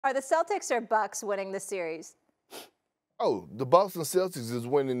Are the Celtics or Bucks winning the series? Oh, the Boston Celtics is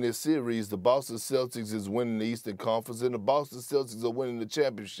winning this series. The Boston Celtics is winning the Eastern Conference, and the Boston Celtics are winning the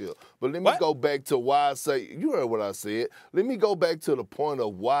championship. But let me go back to why I say, you heard what I said. Let me go back to the point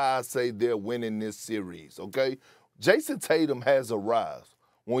of why I say they're winning this series, okay? Jason Tatum has arrived.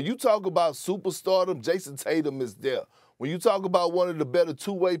 When you talk about superstardom, Jason Tatum is there. When you talk about one of the better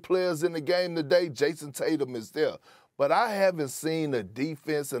two-way players in the game today, Jason Tatum is there. But I haven't seen a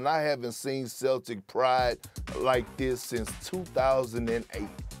defense and I haven't seen Celtic pride like this since 2008.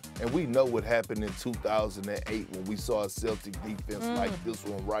 And we know what happened in 2008 when we saw a Celtic defense like this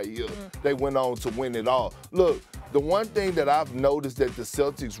one right here. They went on to win it all. Look, the one thing that I've noticed that the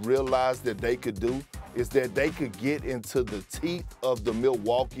Celtics realized that they could do is that they could get into the teeth of the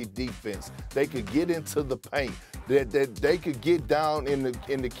Milwaukee defense. They could get into the paint. That they could get down in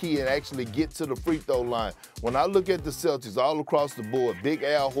the key and actually get to the free throw line. When I look at the Celtics all across the board, Big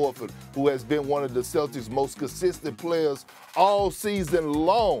Al Horford, who has been one of the Celtics' most consistent players all season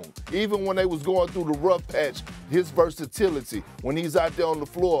long, even when they was going through the rough patch, his versatility, when he's out there on the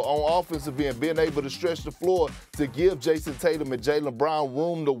floor on offensive end, being able to stretch the floor to give Jason Tatum and Jaylen Brown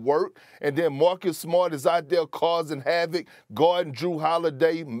room to work, and then Marcus Smart is out there causing havoc, guarding Drew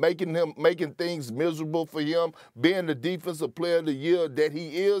Holiday, making things miserable for him, being the defensive player of the year that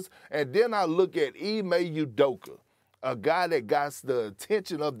he is. And then I look at Ime Udoka, a guy that got the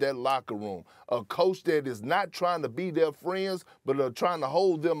attention of that locker room, a coach that is not trying to be their friends, but are trying to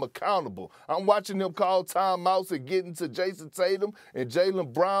hold them accountable. I'm watching them call timeouts and getting to Jason Tatum and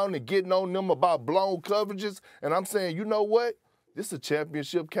Jaylen Brown and getting on them about blown coverages. And I'm saying, you know what? This is a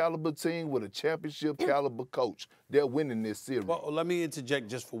championship caliber team with a championship caliber coach. They're winning this series. Well, let me interject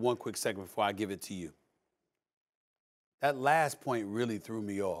just for one quick second before I give it to you. That last point really threw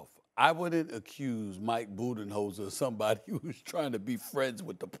me off. I wouldn't accuse Mike Budenholzer of somebody who's trying to be friends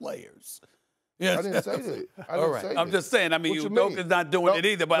with the players. Yes. I didn't say that. All right. I'm just saying, I mean, Udoka's not doing it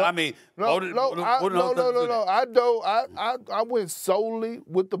either, but I mean. No, I went solely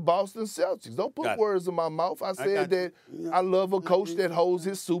with the Boston Celtics. Don't put words in my mouth. I said that I love a coach that holds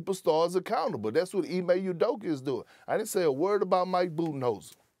his superstars accountable. That's what Ime Udoka is doing. I didn't say a word about Mike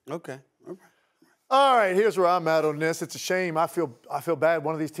Budenholzer. Okay. All right. All right, here's where I'm at on this. It's a shame. I feel bad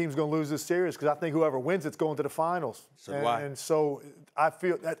one of these teams is going to lose this series because I think whoever wins it's going to the finals. So do I. And so I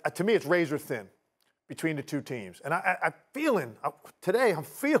feel that, to me, it's razor thin between the two teams. And today I'm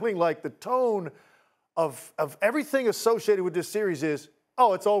feeling like the tone of everything associated with this series is,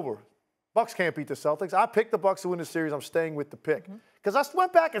 oh, it's over. Bucks can't beat the Celtics. I picked the Bucks to win the series. I'm staying with the pick. Because I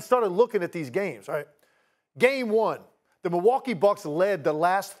went back and started looking at these games. All right, Game 1. The Milwaukee Bucks led the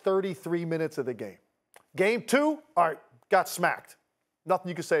last 33 minutes of the game. Game 2, all right, got smacked. Nothing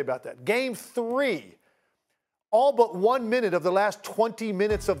you can say about that. Game 3, all but 1 minute of the last 20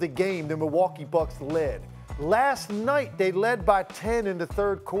 minutes of the game, the Milwaukee Bucks led. Last night, they led by 10 in the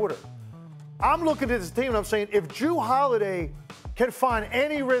third quarter. I'm looking at this team and I'm saying, if Drew Holiday can find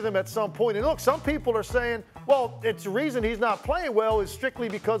any rhythm at some point, and look, some people are saying, well, it's the reason he's not playing well is strictly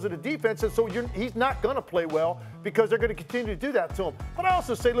because of the defense, and so he's not going to play well because they're going to continue to do that to him. But I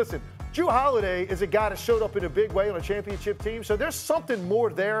also say, listen, Drew Holiday is a guy that showed up in a big way on a championship team, so there's something more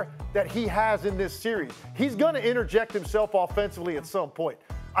there that he has in this series. He's going to interject himself offensively at some point.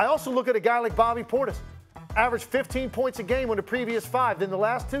 I also look at a guy like Bobby Portis, averaged 15 points a game on the previous 5, then the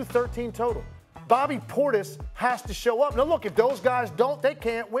last 2, 13 total. Bobby Portis has to show up. Now, look, if those guys don't, they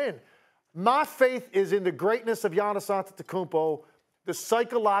can't win. My faith is in the greatness of Giannis Antetokounmpo, the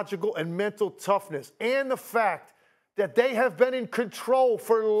psychological and mental toughness, and the fact that they have been in control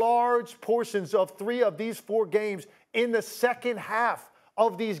for large portions of 3 of these 4 games in the second half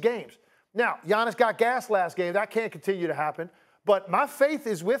of these games. Now, Giannis got gassed last game. That can't continue to happen. But my faith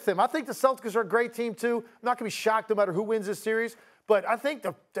is with him. I think the Celtics are a great team, too. I'm not going to be shocked no matter who wins this series. But I think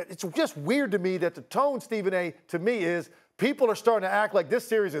that it's just weird to me that the tone, Stephen A., to me is people are starting to act like this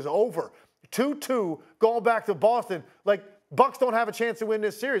series is over. 2-2, going back to Boston. Like, Bucks don't have a chance to win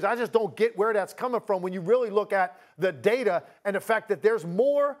this series. I just don't get where that's coming from when you really look at the data and the fact that there's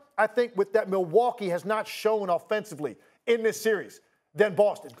more, I think, with that Milwaukee has not shown offensively in this series than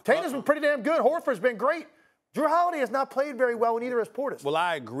Boston. Tatum's been pretty damn good. Horford's been great. Drew Holiday has not played very well, and neither has Portis. Well,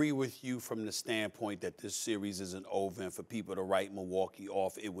 I agree with you from the standpoint that this series isn't over, and for people to write Milwaukee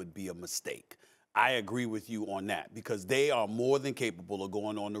off, it would be a mistake. I agree with you on that because they are more than capable of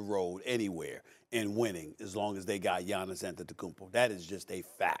going on the road anywhere and winning as long as they got Giannis Antetokounmpo. That is just a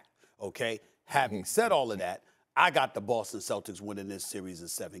fact, okay? Having said all of that, I got the Boston Celtics winning this series in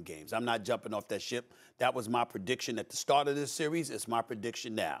 7 games. I'm not jumping off that ship. That was my prediction at the start of this series. It's my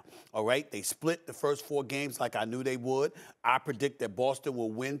prediction now. All right? They split the first 4 games like I knew they would. I predict that Boston will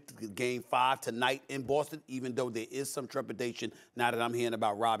win Game 5 tonight in Boston, even though there is some trepidation now that I'm hearing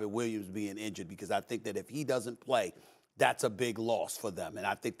about Robert Williams being injured, because I think that if he doesn't play, that's a big loss for them. And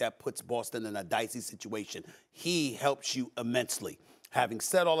I think that puts Boston in a dicey situation. He helps you immensely. Having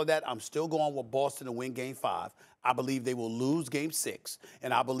said all of that, I'm still going with Boston to win Game 5. I believe they will lose Game 6,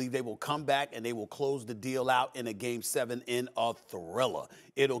 and I believe they will come back and they will close the deal out in a Game 7 in a thriller.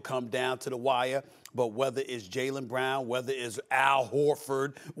 It'll come down to the wire, but whether it's Jaylen Brown, whether it's Al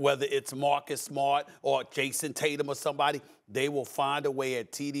Horford, whether it's Marcus Smart or Jason Tatum or somebody, they will find a way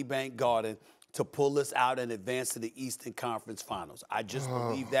at TD Bank Garden to pull this out and advance to the Eastern Conference Finals. I just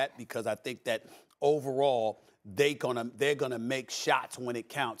believe that because I think that overall, they're gonna make shots when it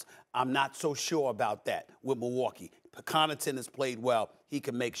counts. I'm not so sure about that with Milwaukee. Connaughton has played well. He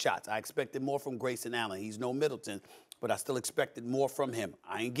can make shots. I expected more from Grayson Allen. He's no Middleton, but I still expected more from him.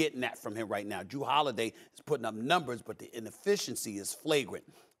 I ain't getting that from him right now. Drew Holiday is putting up numbers, but the inefficiency is flagrant.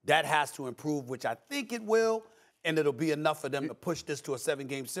 That has to improve, which I think it will, and it'll be enough for them to push this to a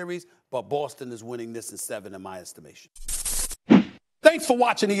 7-game series, but Boston is winning this in 7 in my estimation. Thanks for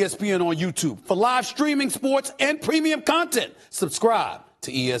watching ESPN on YouTube. For live streaming, sports, and premium content, subscribe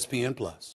to ESPN+.